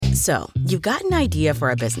So, you've got an idea for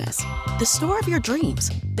a business, the store of your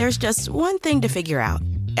dreams. There's just one thing to figure out: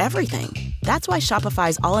 everything. That's why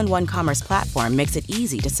Shopify's all-in-one commerce platform makes it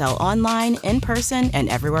easy to sell online, in person, and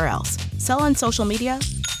everywhere else. Sell on social media,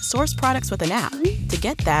 source products with an app to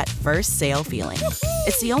get that first sale feeling.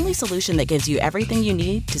 It's the only solution that gives you everything you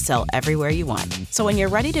need to sell everywhere you want. So when you're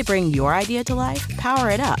ready to bring your idea to life, power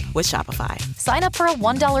it up with Shopify. Sign up for a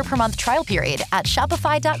 $1 per month trial period at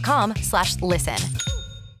shopify.com/listen.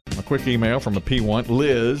 A quick email from a P1,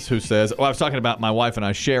 Liz, who says, I was talking about my wife and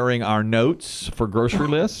I sharing our notes for grocery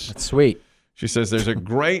lists. That's sweet. She says there's a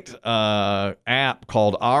great app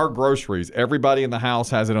called Our Groceries. Everybody in the house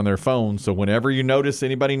has it on their phone. So whenever you notice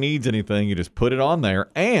anybody needs anything, you just put it on there.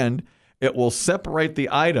 And it will separate the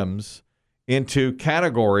items into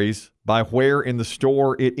categories by where in the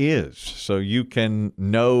store it is. So you can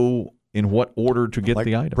know in what order to get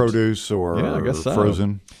the items. Produce or I guess so.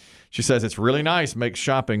 Frozen. She says it's really nice, makes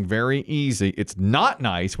shopping very easy. It's not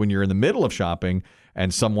nice when you're in the middle of shopping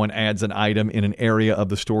and someone adds an item in an area of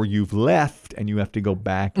the store you've left and you have to go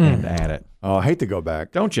back and add it. Oh, I hate to go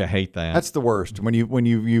back. Don't you hate that? That's the worst. When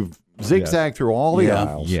you've zigzagged through all the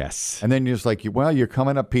aisles. Yes. And then you're just like, you're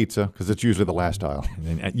coming up pizza because it's usually the last aisle.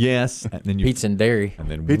 And then, yes. And then Pizza and dairy. And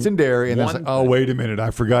then Pizza and dairy. And then it's like, oh, wait a minute. I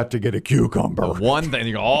forgot to get a cucumber. One thing.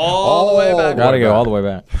 You go all the way back. Got to go all the way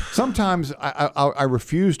back. Sometimes I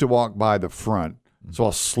refuse to walk by the front, so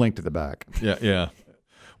I'll slink to the back. Yeah.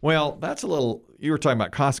 Well, that's a little, you were talking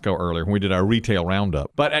about Costco earlier when we did our retail roundup.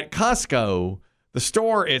 But at Costco, the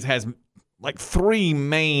store has like three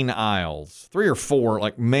or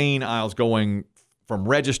four main aisles going from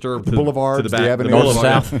register to boulevards, to the back, the avenue,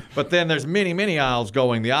 boulevard. south. But then there's many aisles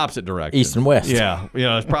going the opposite direction. East and west. Yeah.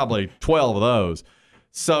 There's probably 12 of those.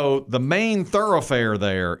 So the main thoroughfare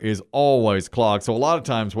there is always clogged. So a lot of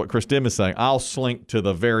times what Chris Dim is saying, I'll slink to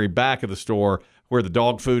the very back of the store where the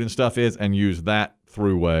dog food and stuff is and use that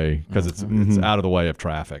throughway because it's out of the way of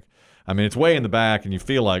traffic. I mean, it's way in the back and you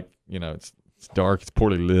feel like, it's dark, it's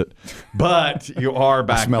poorly lit, but you are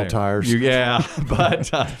back I smell there. tires.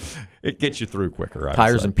 But it gets you through quicker.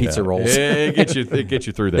 Tires and pizza rolls. It gets you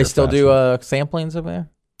through there. They still faster. do samplings over there?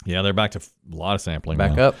 Yeah, they're back to a lot of sampling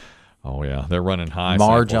Back now. up. Oh, yeah. They're running high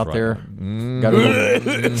Marge samples out there. now. Got a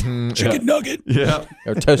little Chicken nugget. Yeah.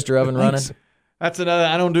 or toaster oven running. That's another.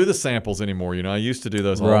 I don't do the samples anymore. I used to do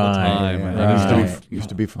those all the Right, time. yeah, I right. Used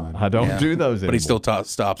to be fun. I don't do those anymore. But he still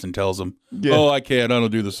stops and tells them, Yeah. "Oh, I can't. I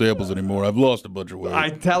don't do the samples anymore. I've lost a bunch of weight." I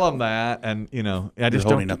tell them that, and I You're just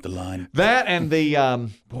holding don't. up the line. That and the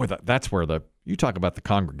that's where you talk about the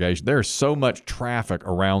congregation. There's so much traffic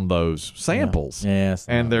around those samples. Yes.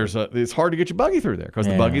 And it's hard to get your buggy through there because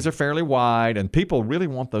the buggies are fairly wide, and people really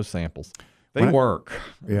want those samples. They work.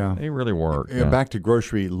 Yeah. They really work. Yeah, back to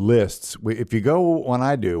grocery lists. If you go when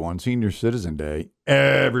I do on Senior Citizen Day,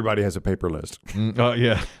 everybody has a paper list.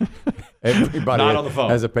 Yeah. Everybody Not on the phone.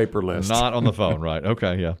 has a paper list. Not on the phone, right?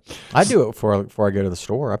 Okay, yeah. I do it before I go to the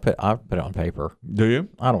store. I put it on paper. Do you?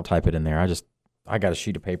 I don't type it in there. I got a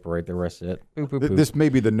sheet of paper right there. Rest of it. Boop, boop, boop. This may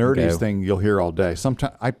be the nerdiest Go. thing you'll hear all day.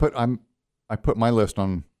 Sometimes I put my list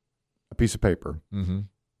on a piece of paper,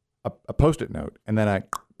 a Post-it note, and then I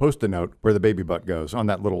post the note where the baby butt goes on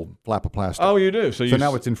that little flap of plastic. Oh, you do. So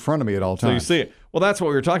now it's in front of me at all So you times. see it. Well, that's what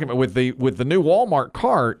we were talking about with the new Walmart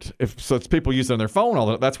cart. It's people use it on their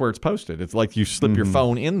phone. That's where it's posted. It's like you slip your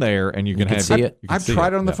phone in there and you can have see it. you can I've see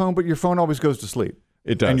tried it on the Yeah. phone, but your phone always goes to sleep.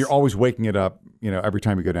 It does. And you're always waking it up, every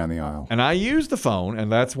time you go down the aisle. And I use the phone,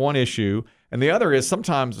 and that's one issue. And the other is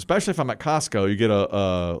sometimes, especially if I'm at Costco, you get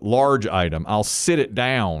a large item. I'll sit it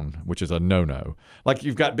down, which is a no-no. Like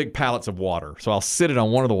you've got big pallets of water. So I'll sit it on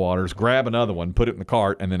one of the waters, grab another one, put it in the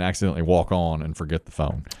cart, and then accidentally walk on and forget the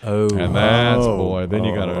phone. Oh. And that's, then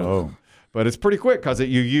you got to... But it's pretty quick because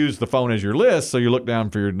you use the phone as your list, so you look down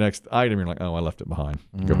for your next item. You're like, oh, I left it behind.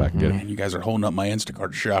 Go back and get it. Man, you guys are holding up my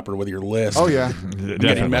Instacart shopper with your list. Oh, yeah. I'm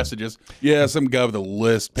getting messages. Yeah, some guy with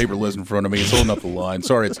a paper list in front of me is holding up the line.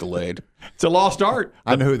 Sorry it's delayed. It's a lost art.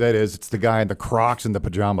 I know who that is. It's the guy in the Crocs and the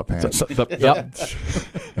pajama pants. Yep.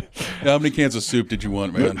 How many cans of soup did you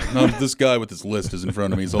want, man? No, this guy with his list is in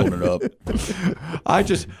front of me. He's holding it up.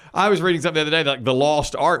 I was reading something the other day, like the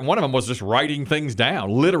lost art, and one of them was just writing things down,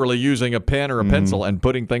 literally using a pen or a pencil and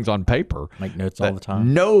putting things on paper. Make notes all the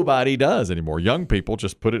time. Nobody does anymore. Young people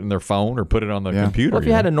just put it in their phone or put it on the computer. Well, if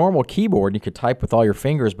you had a normal keyboard, you could type with all your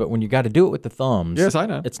fingers, but when you got to do it with the thumbs, Yes, I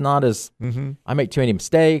know. it's not as. I make too many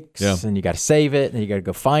mistakes, and you got to save it, and you got to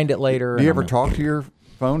go find it later. Do you ever talk to your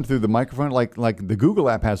phone through the microphone? Like the Google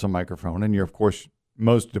app has a microphone, and of course,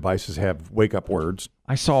 most devices have wake up words.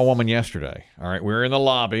 I saw a woman yesterday. All right, we were in the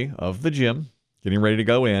lobby of the gym, getting ready to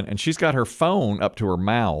go in, and she's got her phone up to her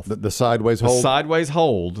mouth. The sideways The hold. sideways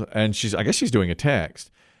hold, and I guess she's doing a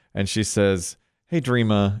text, and she says, "Hey,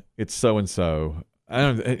 Dreama, it's so-and-so."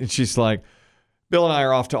 And she's like, "Bill and I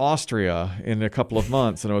are off to Austria in a couple of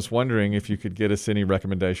months, and I was wondering if you could get us any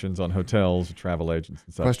recommendations on hotels and travel agents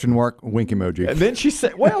and stuff." Question mark, wink emoji. And then she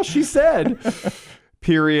said,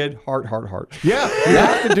 period, heart. Yeah, you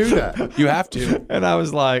have to do that. You have to. And I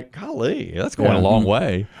was like, golly, that's going a long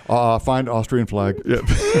way. Find Austrian flag.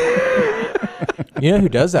 You know who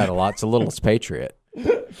does that a lot? It's a Littlest Patriot.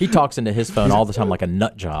 He talks into his phone all the time like a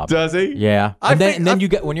nut job. Does he? Yeah. And then you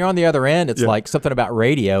get, when you're on the other end, it's like something about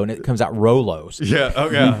radio, and it comes out Rolos. Yeah. Oh,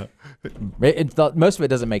 yeah. Most of it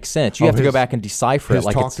doesn't make sense. You have to go back and decipher his it.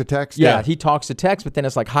 Like talk to text? Yeah, Yeah. he talks to text, but then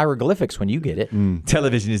it's like hieroglyphics when you get it.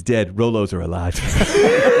 Television is dead. Rolos are alive.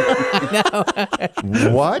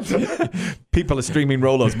 What? People are streaming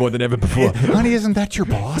Rolos more than ever before. Honey, isn't that your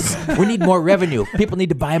boss? We need more revenue. People need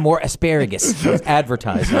to buy more asparagus. It's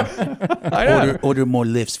advertising. I know. Order more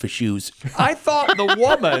lifts for shoes. I thought the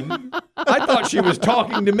woman, she was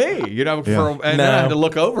talking to me, and then I had to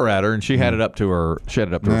look over at her, and she had it up to her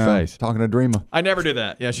face. Talking to Dreama. I never do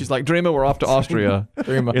that. Yeah, she's like, Dreama, we're off to Austria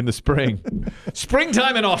in the spring.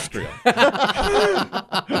 Springtime in Austria.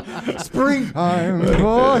 Springtime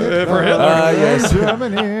For Hitler. Yes.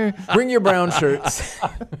 Germany. Bring your brown shirts.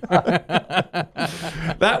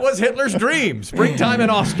 That was Hitler's dream. Springtime in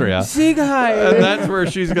Austria. Sieg Heil. And that's where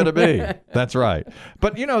she's going to be. That's right.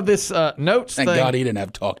 But, this notes Thank thing. God he didn't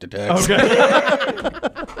have talk to text.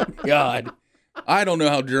 Okay. God. I don't know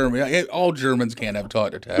how all Germans can't have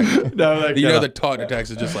talk to text. No, they You know cannot. that talk to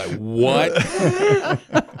text is just like, what?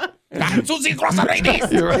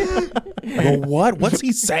 You're right. Well, what? What's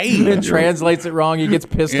he saying? It translates it wrong. He gets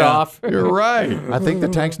pissed Yeah. off. You're right. I think the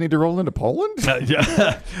tanks need to roll into Poland.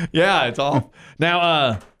 Yeah, it's all.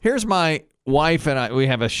 Now, here's my wife and I. We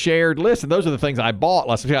have a shared list, and those are the things I bought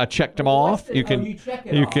last week. I checked them off. You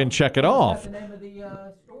can check it off.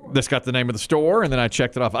 That's got the name of the store, and then I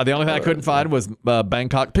checked it off. The only thing I couldn't find was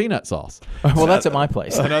Bangkok peanut sauce. Well, that's at my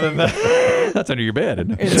place. And other than that, that's under your bed,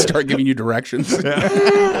 isn't it? Start giving you directions. No.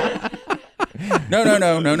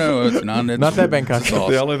 It's Not that Bangkok sauce.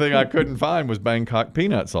 The only thing I couldn't find was Bangkok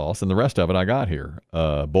peanut sauce, and the rest of it I got here.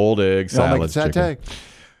 Boiled eggs, Y'all making salads, satay? chicken.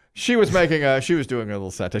 She was doing a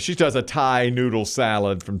little satay. She does a Thai noodle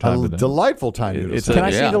salad from time to time. Delightful Thai noodles. It's Can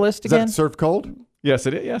I see the list Is again? that served cold? Yes,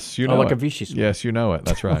 it is. Yes, you know like it. a Vichy sauce. Yes, you know it.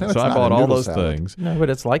 That's right. It's So I not bought a all noodle those salad. things. No,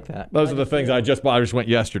 but it's like that. Those are the things I just bought. I just went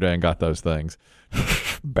yesterday and got those things.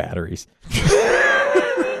 Batteries.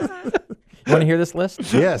 You want to hear this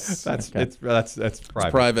list? Yes. That's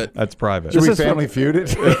private. private. That's private. Should This we is from- family feud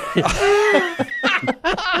it?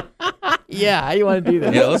 Yeah, how you want to do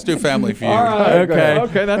that? Yeah, let's do Family Feud. All right. Okay.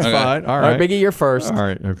 Okay, that's Okay. fine. All All right. right, Biggie, you're first. All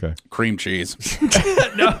right. Okay. Cream cheese.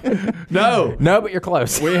 No. No, but you're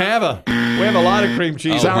close. We have a lot of cream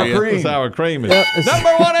cheese. Sour cream. Sour cream is it's- number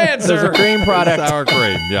one answer. There's a cream product. Sour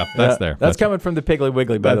cream. Yeah, that's there. That's coming from the Piggly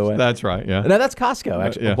Wiggly, by the way. That's right. Yeah. No, that's Costco,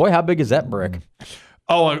 actually. yeah. Boy, how big is that brick?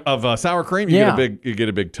 Oh, of sour cream, you Yeah. get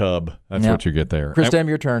a big tub. That's Yeah. what you get there. Chris, Dem,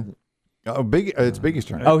 your turn. It's Biggie's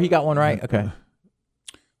turn. Oh, he got one right? Okay.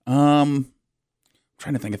 Trying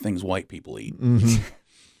to think of things white people eat.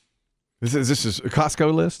 This is a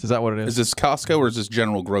Costco list. Is that what it Is is? this Costco or is this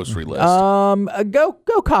general grocery list? Go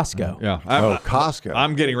Costco. Yeah. Costco.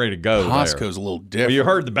 I'm getting ready to go. Costco's a little different. Well, you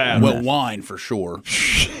heard the bad. Well, wine for sure.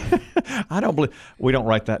 I don't believe we don't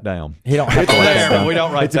write that down. He don't have It's to write there, that but we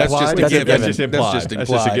don't write that. That's just a That's a given. That's just implied. That's just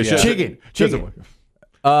implied. a yeah. good- Chicken.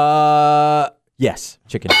 Yes,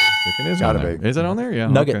 chicken. Chicken is Gotta on there. be. Is it on there? Yeah.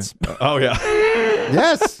 Nuggets. Okay. Oh yeah.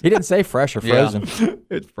 Yes. He didn't say fresh or Yeah. frozen.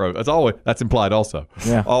 It's frozen. That's implied also.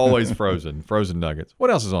 Yeah. Always frozen. Frozen nuggets. What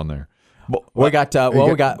else is on there? We got at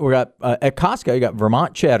Costco. You got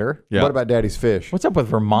Vermont cheddar. Yeah. What about Daddy's fish? What's up with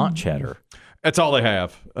Vermont cheddar? That's all they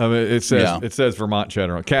have. I mean, it says Yeah. it says Vermont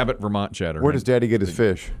cheddar on Cabot Vermont cheddar. Where does Daddy get his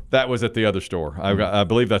fish? That was at the other store. I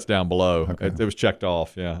believe that's down below. It was checked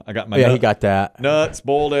off. Yeah, I got my He got that. nuts,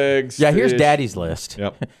 boiled eggs. Yeah, here's fish. Daddy's list.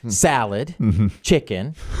 Yep. Salad,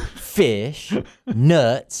 chicken, fish,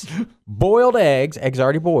 nuts, boiled eggs. Eggs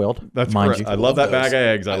already boiled. That's mind correct. you. I love that bag of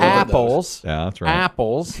eggs. I love Apples. Yeah, that's right.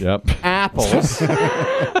 Apples. Yep. Apples.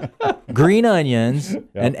 Green onions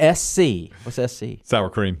and SC. What's SC?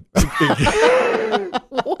 Sour cream.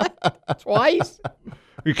 Twice.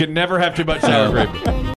 You can never have too much sour cream.